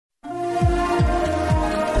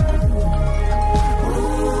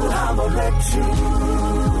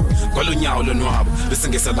Kolunyawo lonwabo bese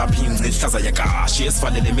ngeselapha ingci ihlaza yakashi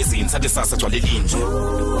esivalele emizini sathi sasa gcwale linje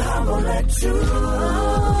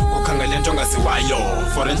ukhangele into ongaziwayo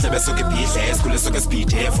for endlebe soke ibhidle esikhule soke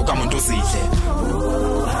sibhidef ukamuntu uzidle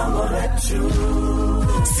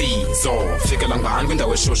sizo fikela ngani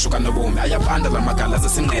kwindawo eshushu kanobomi ayabanda la magala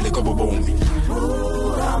zesinqele kobobomi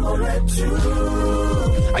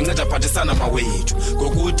anceda phathisana mawethu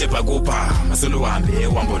ngokude bhakupha maseluhambe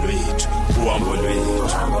uhambo lwethu uhambo lwethu.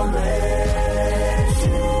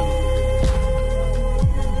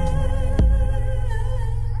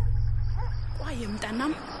 Kwaye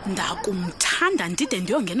mntanam ndakumthanda ndide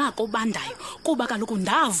ndiyongena kobandayo kuba kaloku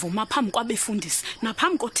ndavuma phambi kwabefundisi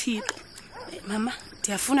naphambi koThixo. Mama,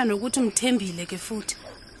 ndiyafuna nokuthi umthembile ke futhi.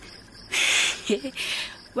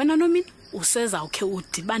 Wena nomini usezawukhe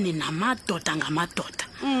udibane namadoda ngamadoda.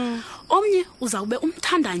 Omnye uzawube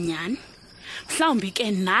umthandanyani. Mhlawumbi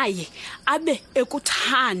ke naye abe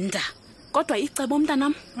ekuthanda. Kodwa icebo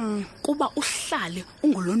mntanam kuba uhlale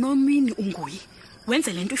ungulonomini unguyi.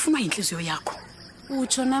 Wenze lento ifunwa inhliziyo yakho.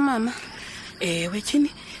 Utsho na mama?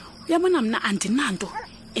 Wethini uyabona mina andinanto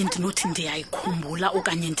endinothi ndiyayikhumbula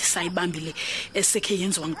okanye ndisayibambile esekhe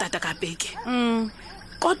yenziwa ngutata kaBheki.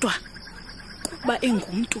 Kodwa kuba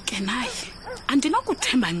engumntu ke naye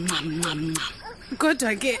andinokuthemba ncam.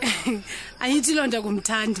 Kodwa ke ayithi lonto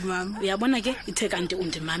kumthandi mama. Uyabona ke ithe kanti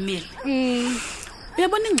undimamele.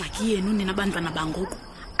 Uyabona ingxaki yenu nina abantwana bangoku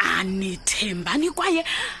anithembani kwaye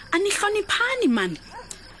anihloniphani mani.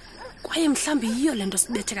 Kwaye mhlambi yiyo lento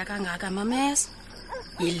sibetheka kangaka mamesa.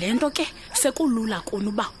 Yilento ke sekulula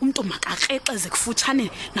kunuba umuntu makakrexeze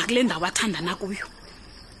kufutshane nakule ndawo athandana kuyo.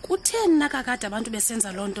 Kutheni nakakade abantu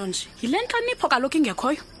besenza lonto nje? Yile nhlonipho kaloku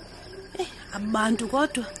ingekhoyo. Abantu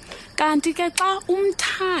kodwa kanti ke xa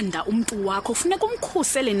umthanda umuntu wakho ufuneka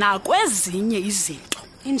umkhusele nakwezinye izinto.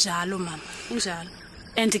 Injalo mama, injalo.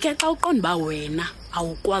 And ke xa uqonda ba wena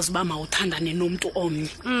awukwazi ba mawuthandane nomuntu omnye.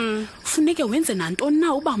 Funeke wenze nantoni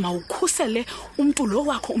na uba mawukhusele umuntu lo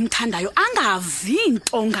wakho umthandayo angavi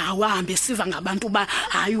into ngawahambe siva ngabantu ba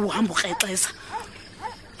hayi uhamba ukrexeza.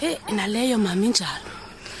 Naleyo mama injalo.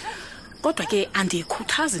 Kodwa ke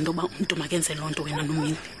andiyikhuthazi into ba umuntu makenze lonto wena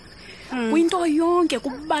nomini. Kwinto yonke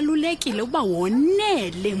kubalulekile uba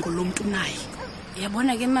wonele ngolomuntu naye.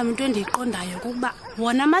 Yabona ke mama into endiyiqondayo kuba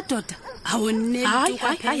wona amadoda awoneli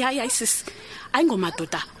hayi sisi.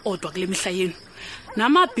 Ayingomadoda odwa kule mihla yenu.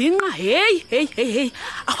 Namabhinqa hey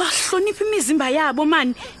awahloniphi imizimba yabo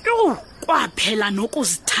mani. Kwaphela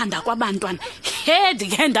nokuzithanda kwabantwana.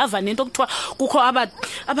 Ndike ndava nento kuthiwa kukho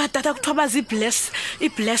abatata kuthiwa bazibless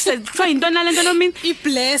iblessed kuthiwa into nalento nomini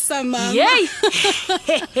iblessa mama.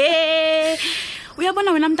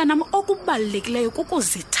 Uyabona wena mntanami okubalulekileyo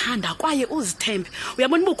kukuzithanda kwaye uzithembe.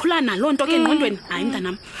 Uyabona ubukhula nalonto ke engqondweni. Hayi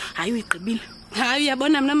mntanami, hayi uyigqibile. Hayi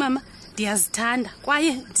uyabona mina mama ndiyazithanda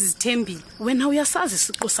kwaye ndizithembile. Wena uyasazi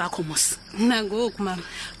isiqu sakho mos. Nangoku mama.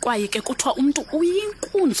 Kwaye ke kuthiwa umuntu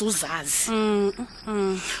uyinkunzi uzazi.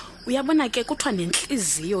 Uyabona ke kuthiwa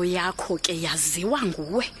nenhliziyo yakho ke yaziwa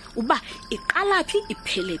nguwe uba iqalaphi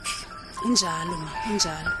iphelephi. Injalo mama,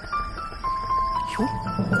 injalo.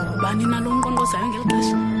 Ubani nalonqonqozayo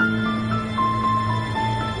ngelixesha?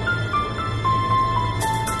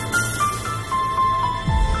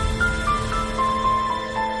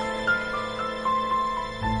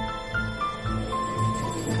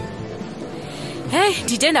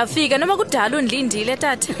 Ndide ndafika noma kudala undilindile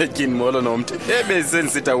tata. Tyini molo nomthi.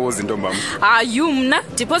 Besensitha uzi ntombam. Hayi mna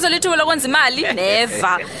ndiphosa lethuba lokwenza imali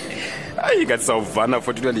neva. Hayi ngathi sawuvana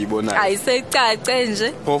futhi into endiyibonayo. Ayisecace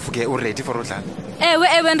nje. Phofu ke uready for udlala?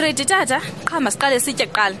 Ewe ready tata. Qha masiqale sitye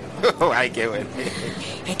kuqala. Hayi ke wena.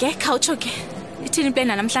 Ke khawutsho ke. Ithini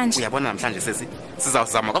impela namhlanje? Uyabona namhlanje sesi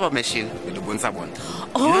sizawuzama kwaba machine ndibonisa bona.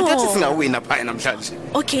 Ngathi singawina phaya namhlanje.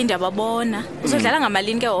 Okay ndiyababona. Uzodlala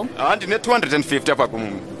ngamalini ke ho? Ndine 250 apha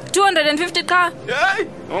kum. 250 qha. Hayi,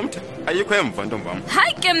 nomthi ayikho emva ntombam.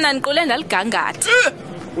 Hayi ke mina ndiqule ndaligangatha.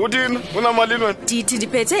 Uthini? Unamalini wena? Ndithi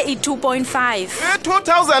ndiphethe i2.5.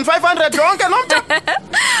 2500 yonke nomthi.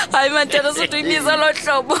 Hayi mantela sothi uyibiza lo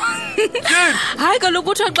hlobo. Hayi kaloku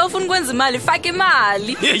uthiwa xa ufuna ukwenza imali faka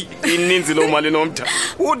imali. Hey, ininzi lo mali nomtha.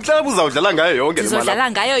 Uhlala uzawudlala ngayo yonke le mali.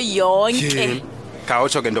 Uzodlala ngayo yonke.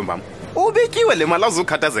 Khawutsho ke ntombam. Ubekiwe le mali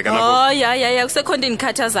azukhathazeka nako. Ya kusekho into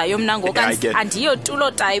endikhathazayo mina ngoku andiyo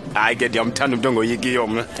tulo type. Hayi ke ndiyamthanda umuntu ongoyikiyo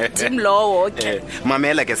mna. Tim lowo ke.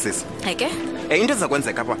 Mamela ke sisi. Heke? Into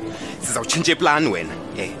ezakwenzeka apha sizawutshintsha iplan wena.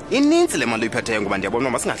 Ininzi le mali uyiphetheyo ngoba ndiyabona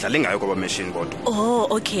uma singadlali ngayo kwaba machine kodwa.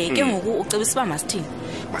 Okay ke ngoku ucebisa uba masithini?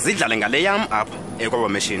 Masidlale ngale yam apha kwaba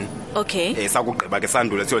machine. Okay. Sakugqiba ke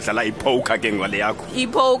sandule siyodlala ipoker ke ngale yakho.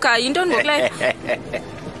 Ipoker into ngokuleyo.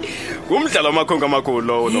 Kumdlalo amakhonka amakhulu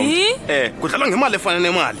lowo lo. Kudlalwa ngemali efana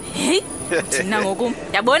nemali. Hey. Thina ngoku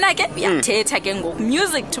yabona ke uyathetha ke ngoku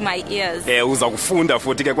music to my ears. Uza kufunda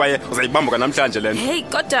futhi ke kwaye uzayibamba namhlanje lento. Hey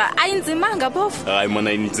kodwa ayinzimanga phofu. Hayi mana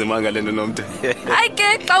ayinzimanga lento nomntu. Hayi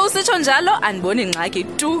ke xa usitsho njalo andiboni ingxaki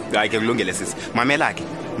tu. Hayi ke kulungile sisi. Mamela ke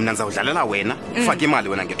mina ngizawudlalela wena ufake imali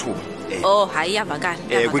wena ngethuba. Oh hayi yavakala.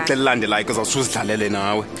 Kwixela landelayo uzawusuzidlalele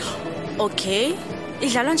nawe. Okay.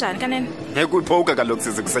 Idlalwa njani kanene? Kuyipoker kaloku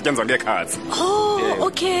sisi kusetyenzwa ngecards.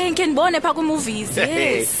 Okay, ngeke ndibone pha ku-movies.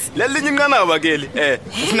 Yes. Lelinye inqanaba keli.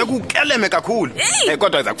 Kufuneka ukeleme kakhulu.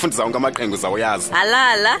 Kodwa iza kufundisa onke amaqhengu zawuyazi.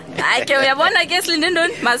 Alala. Hayi ke uyabona ke silinde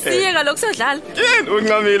ntoni? Masiye kaloku sodlala. Yini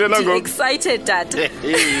uncamile nangoku? Excited tata.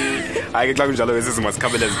 Hayi ke xa kunjalo ke sisi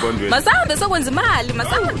masikhabele ezibondweni. Masahambe sokwenza imali,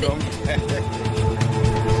 masahambe.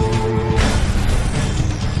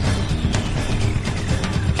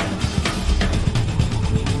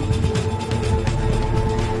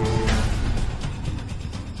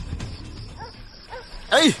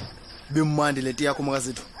 Hey, bimandi leti yakho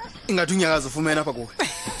makazethu. Ingathi unyakaza ufumene apha kuwe.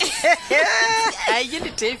 Hayi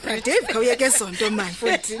yini Dave khawuyeke sonto man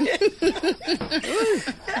futhi.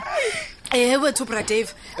 Wethu bra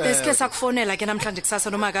Dave, besike sakufonela ke namhlanje kusasa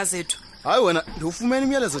nomakazethu. Hayi wena, ndiwufumene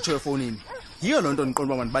imiyalezo ethoyo efonini. Yiyo lonto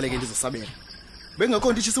ndiqonda uba mandibaleke ndizosabela.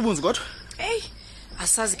 Bengekho nto isibunzi kodwa? Hey,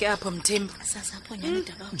 asazi ke apho Mthembu. Sasapho nyani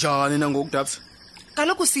ndaba. Njani nangoku Dabs?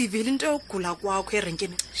 Kaloku sivile into yokugula kwakho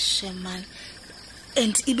erenkini. Sheman.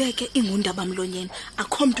 And ibeke ingundaba mlonyeni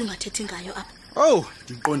akho umuntu ungathethi ngayo apha. Oh,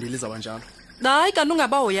 ndiqondile izaba njalo. Hayi kanti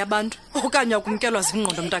ungabahoyi abantu okanye ukumkelwa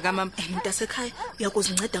zingqondo mntakamama. Umuntu asekhaya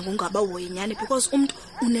uyakuzinceda ngongabahoyi nyani because umuntu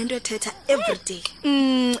unento ethetha every day.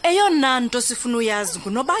 Eyona nto sifuna uyazi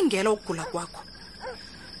ngunobangela ukugula kwakho.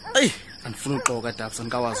 Hey, andifuna uxoka Dabs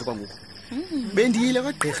andikawazi kwangoku. Bendiyile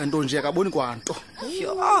kwagqirha nto nje akaboni kwanto.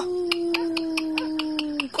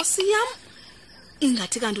 Nkosi yam.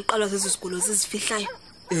 Ingathi kanti uqalwa zezigulo zizifihlayo.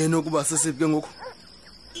 Nokuba sesiphi ke ngoku?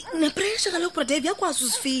 Nepressure kaloku bro Dave yakwazi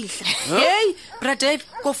uzifihla. Hey, bro Dave,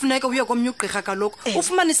 kofuneka uye komnye ugqirha kaloku.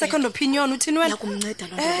 Ufumane second opinion uthini wena? Yakumnceda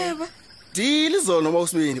lo nto. Dili zona noba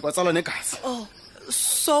usibeni kwatsalwa negazi.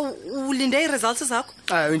 So ulinde i-results zakho?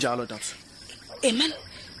 Hayi njalo Dabs. Man,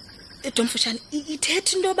 Domfushane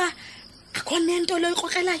ithethe into ba akho nento lo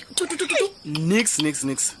ikrokrelayo. Nix.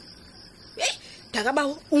 Dakaba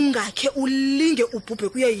ungakhe ulinge ubhubhe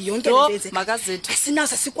kuye yonke lento yenze. Makazethu.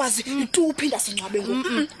 Asinaza sikwazi itu uphinda singcwabe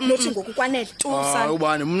ngoku. Nothi ngokukwanele. Hayi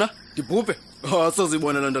ubani mna ndibhubhe.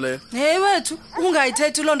 Asozibona lento leyo. Hey wethu,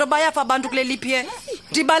 ungayithethi lonto bayafa abantu kuleli phe.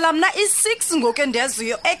 Ndibala mna i6 ngoku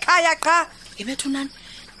endiyaziyo ekhaya qha. Ebethu nani?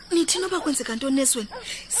 Nithi noba kwenzeka ntoni nesweni?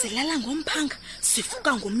 Silala ngomphanga,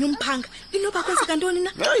 sifuka ngomnye umphanga. Inoba kwenzeka ntoni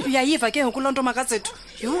na? Uyayiva ke ngoku lonto makazethu.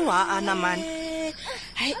 Yho ana mani.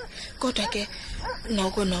 Hayi, kodwa ke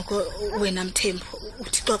noko wena Mthembu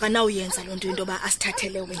uthi xoka na uyenza lonto into ba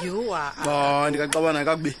asithathele wena. Yho ndikaxabana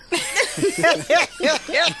kakubi.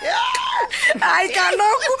 Hayi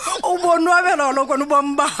kaloku ubonwabela lokho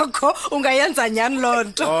ubomi bakho ungayenza nyani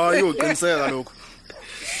lonto. Hayi uqiniseka lokho.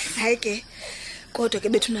 Hayi ke kodwa ke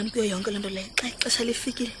bethu nani kuyo yonke lento le xa ixesha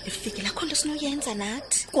lifikile akho nto sinoyenza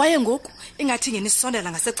nathi. Kwaye ngoku ingathi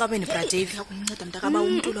ngenisondela ngasecabeni bra Dave yakumnceda mntakaba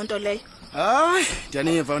umuntu lonto leyo. Hayi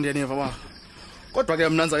ndiyaniva ba. Kodwa ke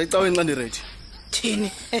mna ndizayicaweni xa ndiready.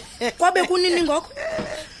 Thini? Kwabe kunini ngoko?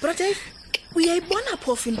 Bro Dave, uyayibona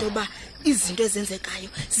phofu into ba izinto ezenzekayo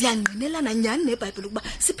ziyangqinelana nyani neBhayibheli ukuba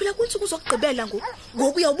siphila kwinsuku zokugqibela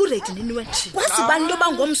ngoku uyawubu ready nini wena? Kwazi bani into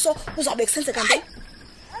bangomso uzabe kusenzeka ntoni?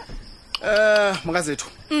 Makazethu.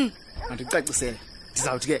 Andicacisele.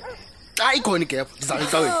 Ndizawuthi ke xa ikhona igap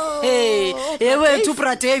ndizawuyicaweni. Hey wethu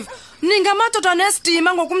bra Dave, ningamadoda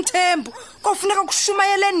nesidima ngokumthembu. Kofuneka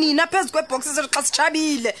kushumayele nina phezulu kweboxes xa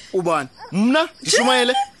sichabile. Ubani? Mna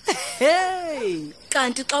ndishumayele? Hey,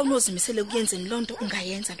 kanti xa unozimisele kuyenzeni lonto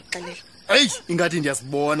ungayenza ndikuxelela. Hey, ingathi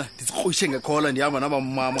ndiyasibona ndizikroyishe ngekhola ndihamba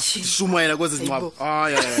nabamama ndishumayela kwezi zincwaba.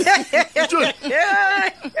 Hayi.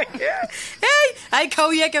 Hey,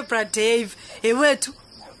 ayikhawuyeke bra Dave. Hey wethu,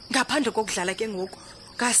 ngaphandle kokudlala ke ngoku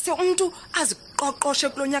ngase umuntu aziqoqoshe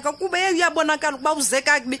kulonyaka kube uyabonakala ukuba uze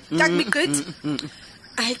kakubi gqithi.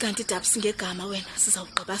 Hayi kanti Dabs ngegama wena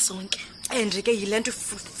sizawugqiba sonke. Ke yilento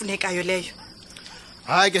ifunekayo leyo.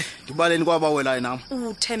 Hayi ke ndibaleni kwabawelayo nami.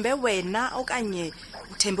 Uthembe wena okanye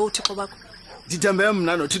uthembe uThixo wakho? Ndithembe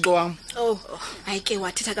mna noThixo wami. Hayi ke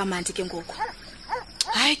wathetha kamandi ke ngoku.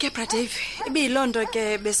 Hayi ke bra Dave, ibiyilonto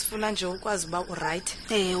ke besifuna nje ukwazi uba uright.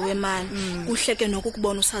 Ewe man, uhleke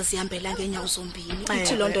nokukubona usazihambela ngeenyawo zombini.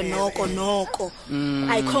 Uthi lonto noko.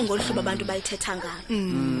 Ayikho ngoluhlobo abantu bayithetha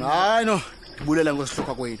ngalo. Hayi no, ndibulela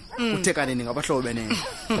ngosihluka kwenu. Uthe kanini ngabahlobo benene.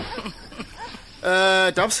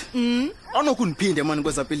 Dabs. Awunokundiphinde mani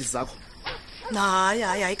kweza pills zakho.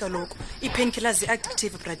 hayi kaloku i-painkillers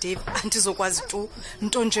zi-addictive bradave andizokwazi tu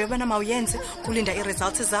nto nje wena mawuyenze kulinda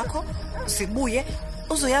ii-results zakho zibuye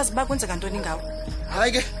uzoyazi uba kwenzeka ntoni ngawo.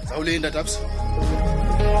 Hayi ke zawulinda Dabs.